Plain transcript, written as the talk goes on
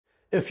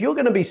If you're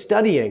going to be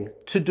studying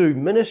to do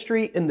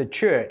ministry in the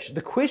church,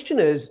 the question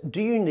is,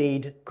 do you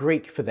need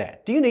Greek for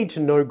that? Do you need to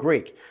know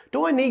Greek?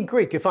 Do I need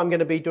Greek if I'm going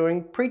to be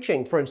doing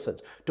preaching, for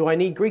instance? Do I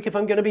need Greek if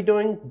I'm going to be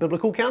doing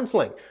biblical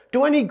counseling?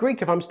 Do I need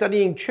Greek if I'm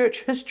studying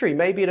church history,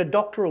 maybe at a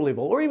doctoral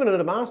level or even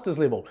at a master's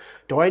level?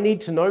 Do I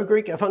need to know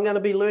Greek if I'm going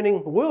to be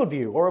learning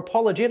worldview or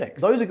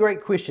apologetics? Those are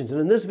great questions.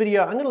 And in this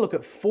video, I'm going to look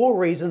at 4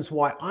 reasons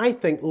why I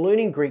think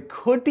learning Greek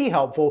could be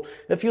helpful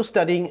if you're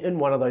studying in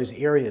one of those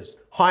areas.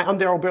 Hi, I'm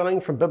Daryl Burling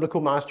from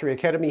Biblical Mastery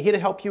Academy, here to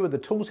help you with the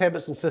tools,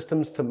 habits, and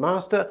systems to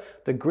master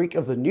the Greek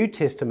of the New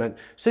Testament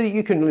so that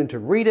you can learn to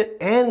read it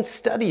and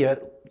study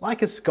it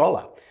like a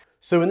scholar.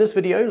 So in this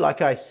video,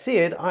 like I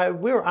said,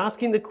 we're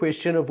asking the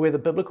question of whether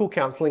biblical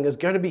counseling is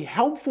going to be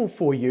helpful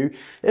for you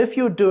if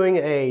you're doing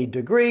a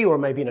degree or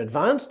maybe an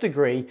advanced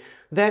degree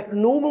that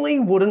normally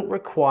wouldn't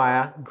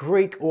require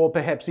Greek or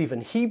perhaps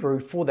even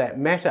Hebrew for that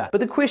matter. But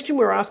the question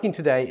we're asking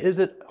today, is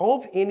it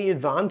of any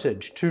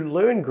advantage to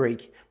learn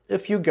Greek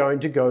if you're going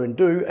to go and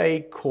do a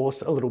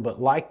course a little bit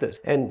like this?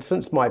 And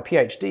since my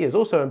PhD is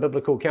also in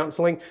biblical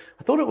counseling,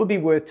 I thought it would be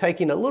worth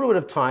taking a little bit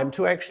of time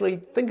to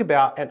actually think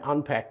about and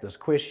unpack this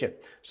question.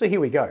 So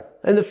here we go.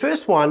 And the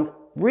first one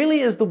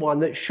really is the one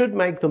that should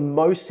make the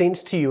most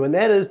sense to you, and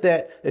that is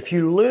that if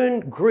you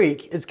learn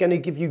Greek, it's going to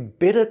give you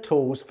better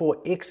tools for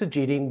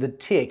exegeting the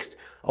text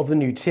of the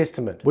New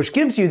Testament, which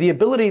gives you the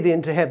ability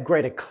then to have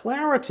greater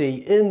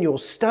clarity in your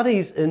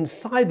studies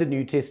inside the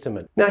New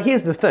Testament. Now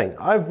here's the thing,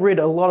 I've read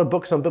a lot of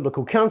books on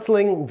biblical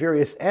counseling,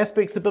 various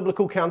aspects of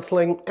biblical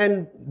counseling,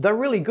 and they're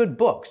really good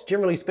books,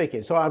 generally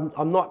speaking. So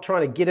I'm not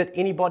trying to get at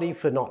anybody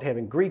for not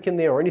having Greek in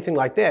there or anything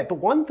like that, but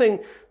one thing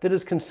that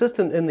is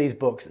consistent in these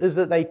books is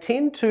that they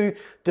tend to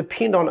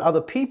depend on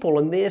other people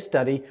in their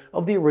study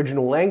of the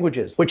original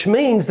languages, which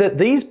means that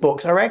these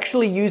books are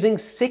actually using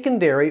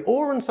secondary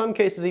or in some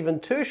cases even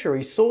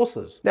tertiary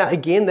sources. Now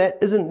again, that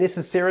isn't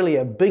necessarily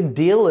a big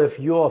deal if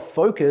your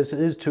focus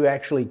is to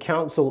actually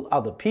counsel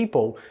other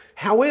people.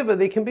 However,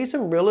 there can be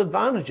some real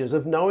advantages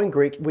of knowing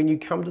Greek when you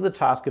come to the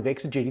task of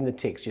exegeting the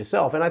text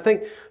yourself. And I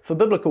think for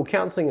biblical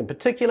counseling in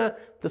particular,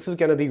 this is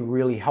going to be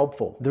really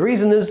helpful. The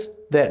reason is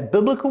that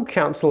biblical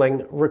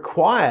counseling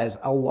requires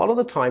a lot of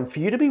the time for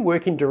you to be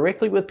working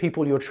directly with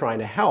people you're trying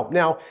to help.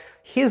 Now,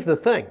 here's the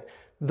thing.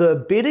 The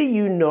better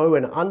you know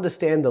and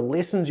understand the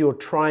lessons you're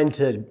trying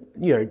to,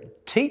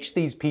 teach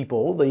these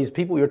people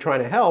you're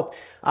trying to help,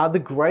 the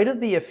greater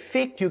the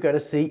effect you're going to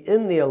see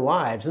in their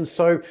lives. And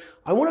so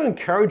I want to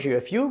encourage you,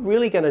 if you're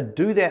really going to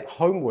do that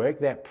homework,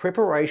 that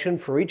preparation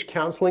for each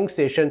counseling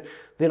session,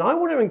 then I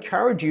want to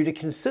encourage you to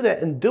consider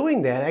in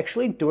doing that,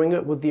 actually doing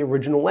it with the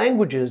original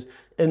languages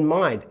in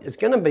mind. It's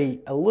going to be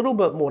a little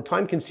bit more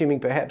time consuming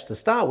perhaps to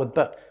start with,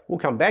 but we'll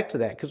come back to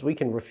that because we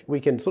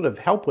can sort of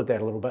help with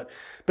that a little bit.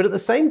 But at the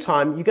same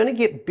time, you're going to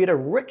get better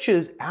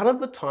riches out of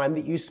the time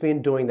that you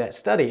spend doing that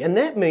study. And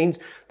that means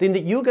then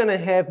that you're going to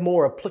have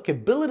more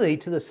applicability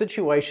to the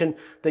situation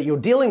that you're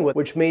dealing with,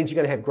 which means you're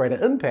going to have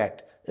greater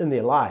impact in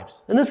their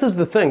lives. And this is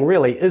the thing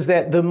really, is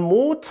that the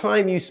more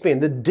time you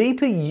spend, the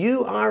deeper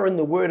you are in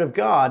the Word of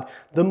God,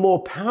 the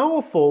more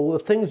powerful the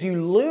things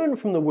you learn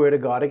from the Word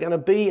of God are going to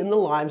be in the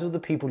lives of the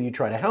people you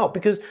try to help.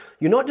 Because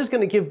you're not just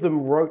going to give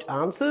them rote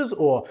answers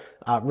or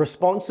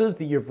responses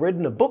that you've read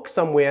in a book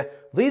somewhere.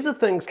 These are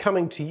things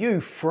coming to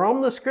you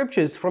from the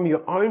scriptures, from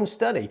your own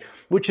study,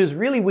 which is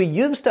really where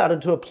you've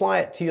started to apply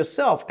it to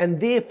yourself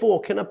and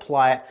therefore can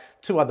apply it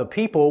to other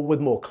people with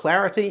more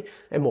clarity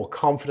and more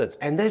confidence.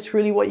 And that's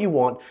really what you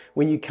want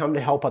when you come to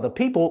help other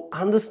people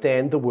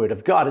understand the Word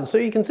of God. And so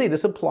you can see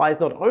this applies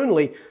not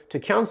only to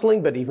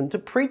counseling, but even to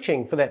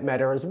preaching for that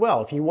matter as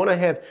well. If you want to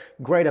have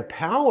greater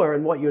power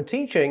in what you're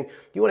teaching,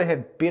 you want to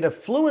have better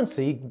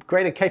fluency,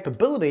 greater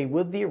capability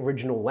with the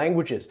original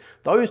languages.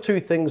 Those two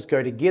things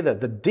go together.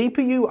 The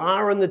deeper you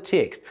are in the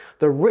text,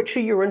 the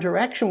richer your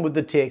interaction with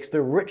the text,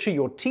 the richer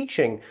your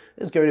teaching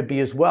is going to be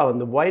as well.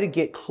 And the way to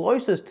get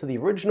closest to the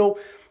original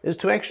is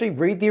to actually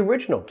read the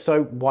original.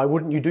 So why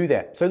wouldn't you do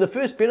that? So the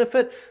first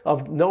benefit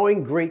of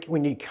knowing Greek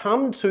when you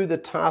come to the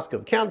task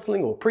of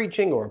counseling or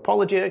preaching or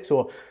apologetics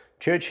or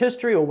church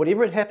history or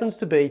whatever it happens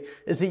to be,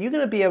 is that you're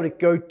going to be able to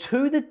go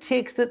to the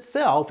text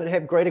itself and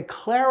have greater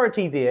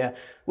clarity there,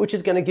 which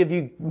is going to give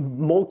you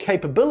more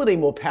capability,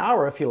 more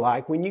power, if you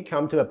like, when you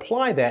come to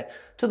apply that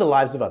to the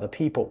lives of other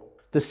people.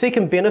 The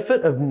second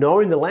benefit of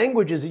knowing the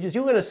languages is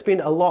you're going to spend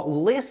a lot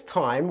less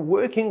time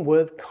working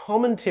with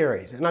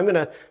commentaries. And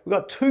we've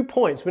got 2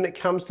 points when it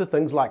comes to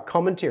things like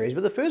commentaries.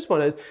 But the first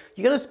one is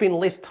you're going to spend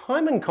less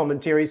time in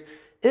commentaries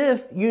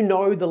if you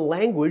know the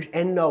language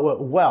and know it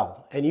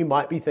well. And you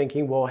might be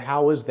thinking, well,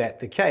 how is that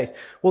the case?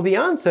 Well, the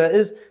answer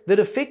is that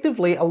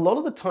effectively, a lot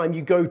of the time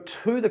you go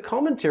to the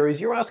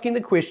commentaries, you're asking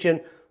the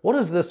question, what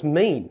does this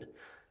mean?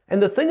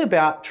 And the thing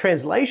about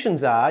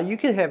translations are, you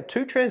can have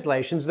 2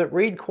 translations that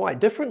read quite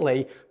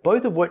differently,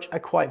 both of which are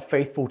quite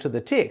faithful to the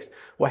text.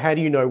 Well, how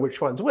do you know which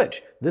one's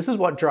which? This is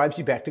what drives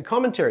you back to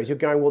commentaries. You're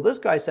going, well, this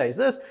guy says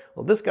this,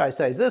 or this guy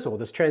says this, or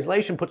this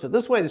translation puts it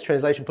this way, this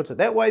translation puts it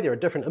that way. There are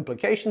different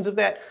implications of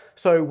that.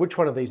 So which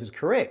one of these is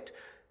correct?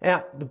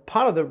 Now,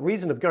 part of the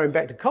reason of going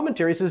back to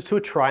commentaries is to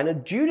try and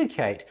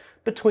adjudicate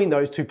between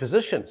those two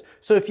positions.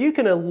 So if you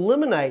can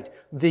eliminate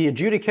the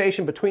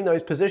adjudication between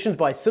those positions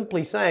by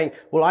simply saying,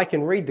 well, I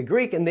can read the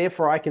Greek and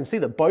therefore I can see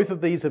that both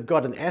of these have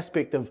got an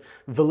aspect of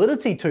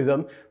validity to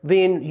them,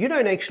 then you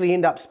don't actually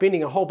end up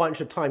spending a whole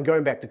bunch of time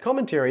going back to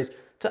commentaries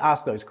to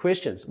ask those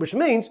questions, which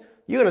means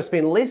you're going to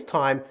spend less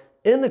time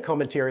in the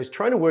commentaries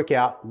trying to work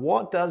out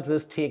what does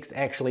this text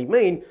actually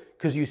mean,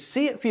 because you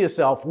see it for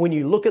yourself when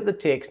you look at the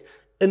text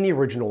in the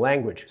original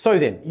language. So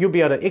then, you'll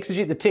be able to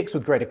exegete the text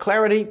with greater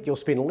clarity, you'll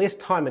spend less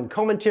time in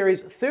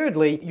commentaries.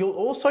 Thirdly, you'll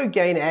also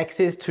gain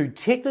access to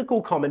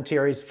technical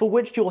commentaries for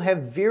which you'll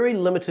have very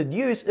limited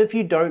use if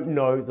you don't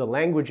know the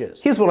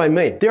languages. Here's what I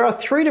mean. There are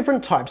three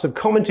different types of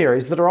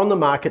commentaries that are on the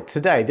market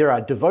today. There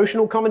are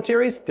devotional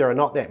commentaries. There are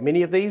not that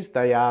many of these.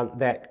 They aren't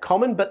that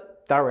common, but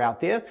they're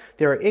out there.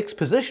 There are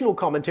expositional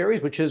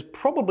commentaries, which is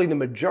probably the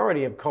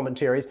majority of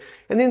commentaries.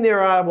 And then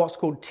there are what's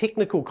called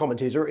technical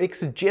commentaries or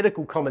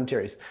exegetical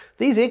commentaries.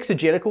 These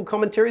exegetical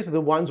commentaries are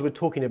the ones we're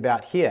talking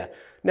about here.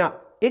 Now,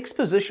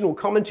 expositional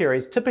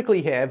commentaries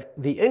typically have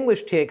the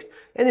English text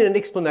and then an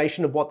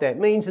explanation of what that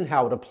means and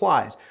how it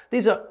applies.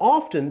 These are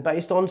often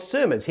based on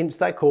sermons, hence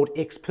they're called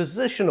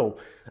expositional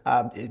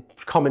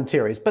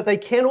commentaries, but they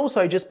can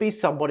also just be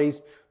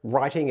somebody's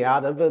writing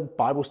out of a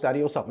Bible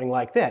study or something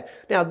like that.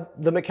 Now,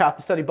 the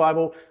MacArthur Study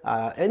Bible,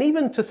 and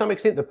even to some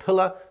extent the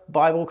Pillar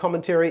Bible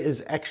commentary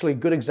is actually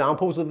good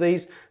examples of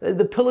these.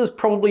 The Pillar is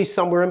probably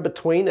somewhere in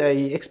between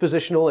a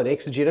expositional and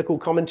exegetical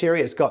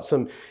commentary. It's got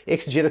some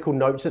exegetical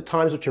notes at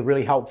times which are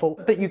really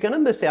helpful, but you're going to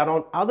miss out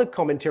on other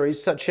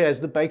commentaries such as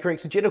the Baker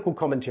Exegetical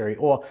Commentary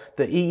or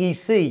the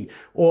EEC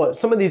or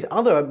some of these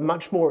other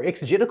much more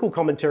exegetical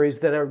commentaries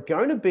that are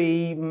going to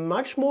be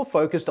much more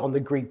focused on the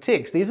Greek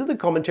text. These are the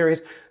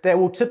commentaries that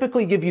will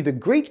typically give you the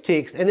Greek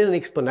text and then an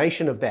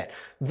explanation of that.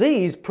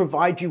 These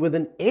provide you with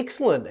an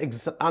excellent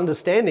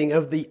understanding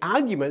of the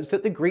arguments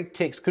that the Greek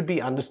text could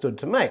be understood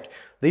to make.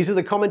 These are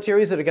the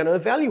commentaries that are going to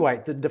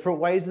evaluate the different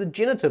ways the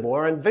genitive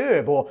or a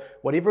verb or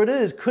whatever it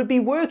is could be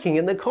working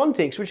in the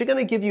context, which are going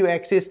to give you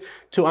access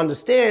to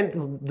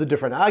understand the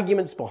different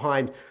arguments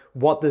behind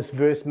what this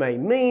verse may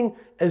mean,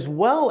 as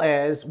well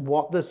as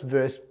what this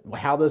verse,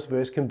 how this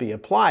verse can be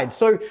applied.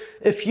 So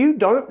if you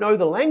don't know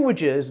the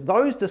languages,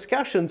 those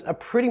discussions are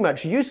pretty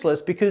much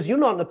useless because you're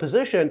not in a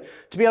position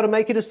to be able to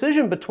make a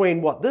decision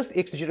between what this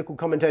exegetical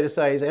commentator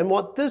says and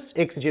what this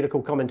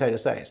exegetical commentator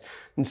says.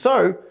 And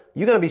so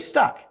you're going to be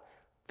stuck.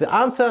 The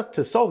answer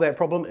to solve that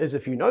problem is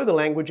if you know the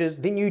languages,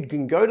 then you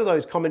can go to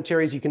those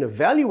commentaries, you can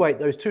evaluate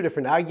those two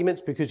different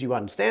arguments because you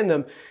understand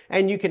them,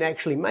 and you can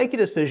actually make a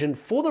decision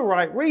for the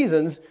right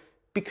reasons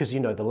because you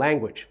know the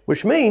language.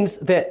 Which means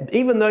that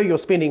even though you're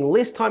spending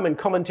less time in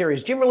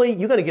commentaries generally,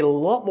 you're going to get a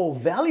lot more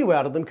value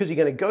out of them because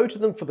you're going to go to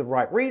them for the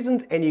right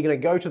reasons and you're going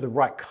to go to the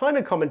right kind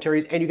of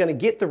commentaries and you're going to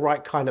get the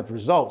right kind of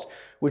results,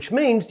 which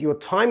means your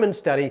time in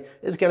study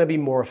is going to be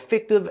more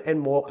effective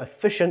and more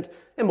efficient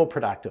and more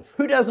productive.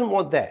 Who doesn't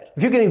want that?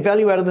 If you're getting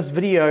value out of this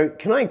video,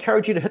 can I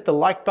encourage you to hit the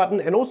like button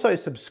and also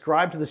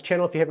subscribe to this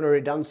channel if you haven't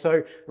already done so.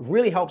 It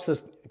really helps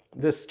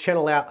this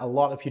channel out a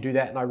lot if you do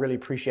that, and I really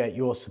appreciate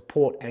your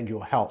support and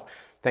your help.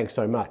 Thanks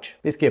so much.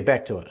 Let's get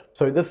back to it.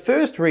 So the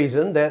first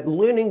reason that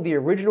learning the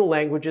original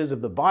languages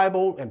of the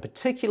Bible, and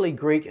particularly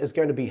Greek, is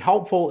going to be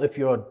helpful if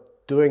you're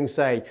doing,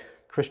 say,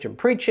 Christian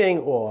preaching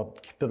or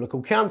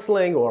biblical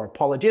counseling or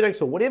apologetics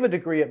or whatever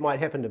degree it might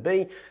happen to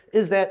be,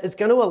 is that it's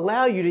going to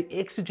allow you to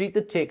exegete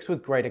the text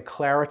with greater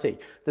clarity.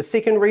 The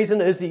second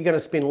reason is that you're going to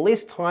spend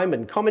less time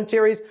in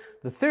commentaries.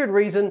 The third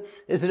reason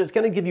is that it's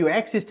going to give you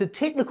access to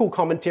technical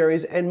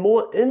commentaries and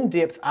more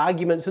in-depth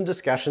arguments and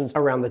discussions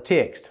around the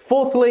text.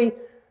 Fourthly,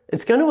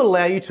 it's going to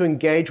allow you to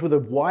engage with a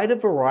wider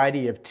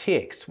variety of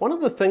texts. One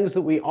of the things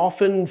that we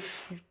often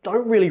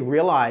don't really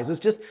realize is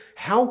just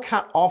how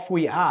cut off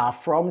we are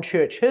from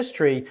church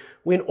history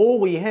when all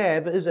we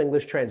have is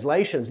English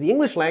translations. The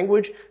English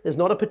language is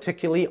not a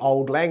particularly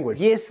old language.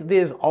 Yes,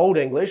 there's Old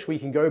English. We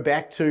can go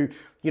back to,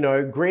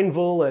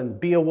 Grenville and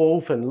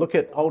Beowulf and look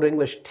at Old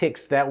English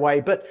texts that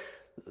way, but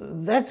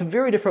that's a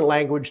very different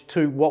language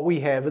to what we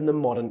have in the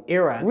modern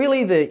era.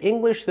 Really, the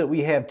English that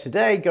we have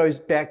today goes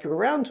back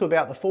around to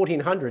about the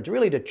 1400s,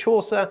 really to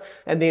Chaucer,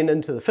 and then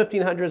into the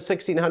 1500s,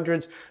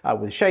 1600s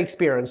with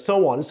Shakespeare and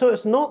so on. So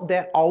it's not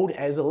that old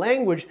as a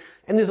language,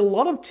 and there's a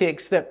lot of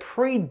texts that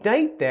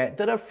predate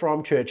that are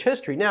from church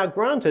history. Now,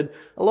 granted,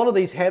 a lot of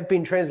these have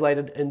been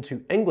translated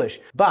into English,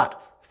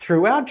 but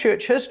throughout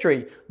church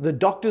history, the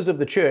doctors of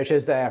the church,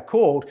 as they are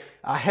called,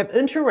 have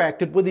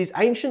interacted with these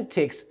ancient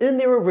texts in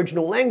their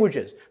original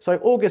languages. So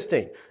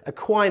Augustine,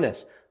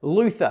 Aquinas,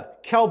 Luther,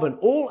 Calvin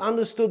all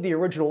understood the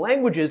original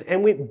languages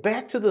and went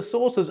back to the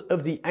sources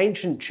of the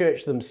ancient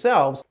church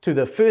themselves, to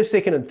the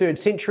 1st, 2nd, and 3rd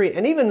century,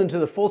 and even into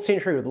the 4th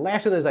century with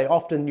Latin, as they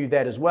often knew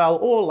that as well,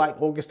 or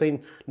like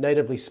Augustine,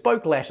 natively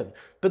spoke Latin.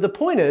 But the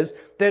point is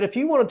that if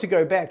you wanted to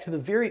go back to the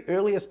very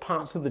earliest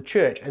parts of the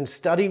church and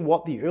study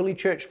what the early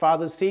church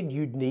fathers said,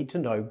 you'd need to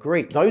know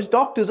Greek. Those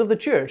doctors of the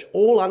church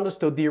all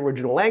understood the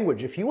original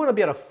language. If you want to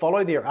be able to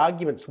follow their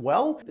arguments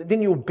well,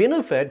 then you'll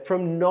benefit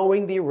from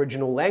knowing the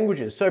original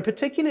languages. So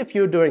particularly if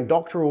you're doing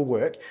doctoral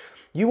work,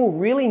 you will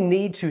really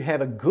need to have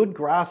a good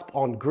grasp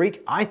on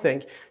Greek, I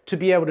think, to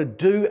be able to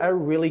do a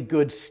really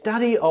good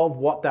study of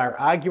what they're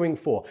arguing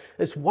for.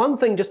 It's one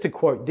thing just to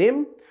quote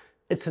them.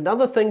 It's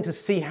another thing to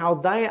see how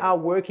they are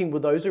working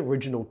with those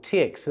original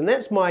texts. And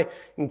that's my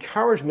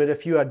encouragement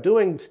if you are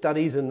doing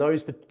studies in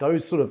those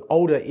sort of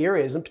older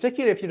areas, and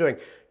particularly if you're doing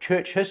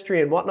church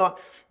history and whatnot.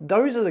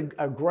 Those are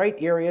a great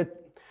area.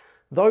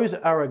 Those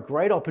are a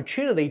great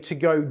opportunity to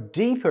go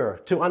deeper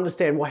to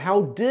understand, well,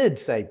 how did,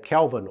 say,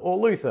 Calvin or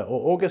Luther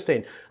or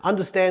Augustine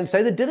understand,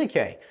 say, the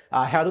Didache?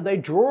 How did they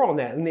draw on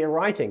that in their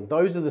writing?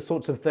 Those are the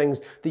sorts of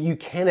things that you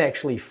can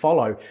actually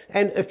follow.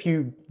 And if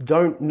you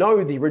don't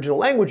know the original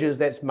languages,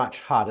 that's much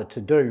harder to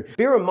do.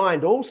 Bear in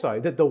mind also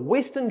that the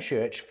Western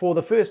Church, for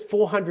the first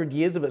 400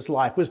 years of its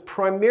life, was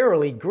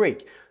primarily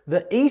Greek.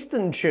 The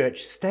Eastern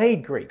Church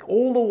stayed Greek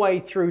all the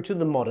way through to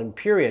the modern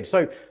period.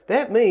 So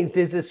that means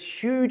there's this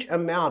huge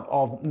amount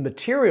of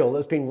material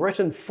that's been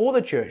written for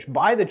the church,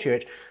 by the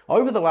church,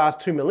 over the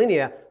last 2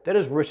 millennia that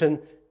is written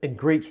in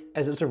Greek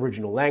as its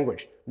original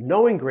language.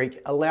 Knowing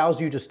Greek allows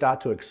you to start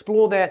to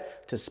explore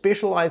that, to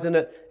specialize in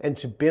it, and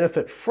to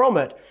benefit from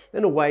it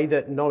in a way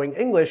that knowing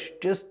English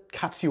just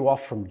cuts you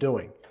off from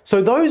doing.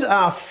 So those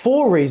are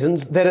 4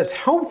 reasons that it's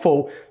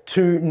helpful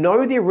to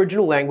know the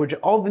original language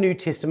of the New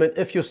Testament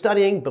if you're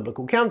studying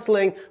biblical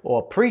counseling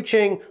or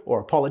preaching or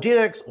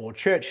apologetics or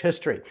church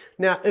history.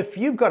 Now, if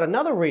you've got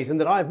another reason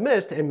that I've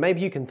missed, and maybe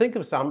you can think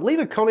of some, leave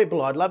a comment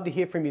below. I'd love to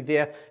hear from you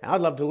there. And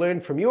I'd love to learn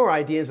from your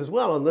ideas as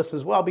well on this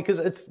as well, because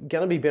it's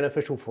going to be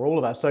beneficial for all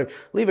of us. So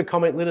leave a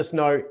comment, let us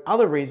know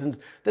other reasons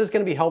that it's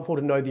going to be helpful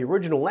to know the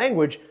original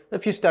language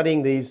if you're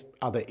studying these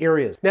other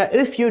areas. Now,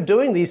 if you're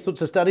doing these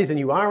sorts of studies and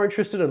you are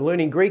interested in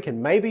learning Greek,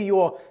 and maybe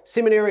your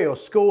seminary or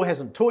school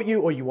hasn't taught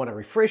you, or you want to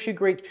refresh your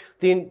Greek,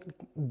 then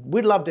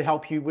we'd love to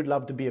help you. We'd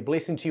love to be a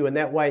blessing to you in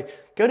that way.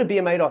 Go to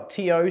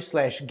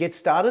bma.to/get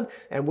started,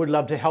 and we'd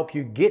love to help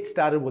you get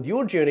started with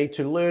your journey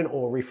to learn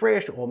or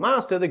refresh or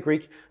master the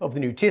Greek of the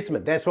New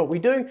Testament. That's what we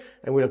do,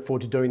 and we look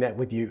forward to doing that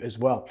with you as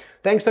well.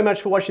 Thanks so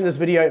much for watching this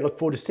video. Look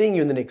forward to seeing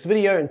you in the next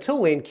video.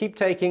 Until then, keep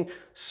taking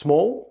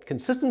small,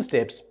 consistent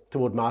steps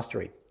toward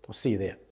mastery. I'll see you there.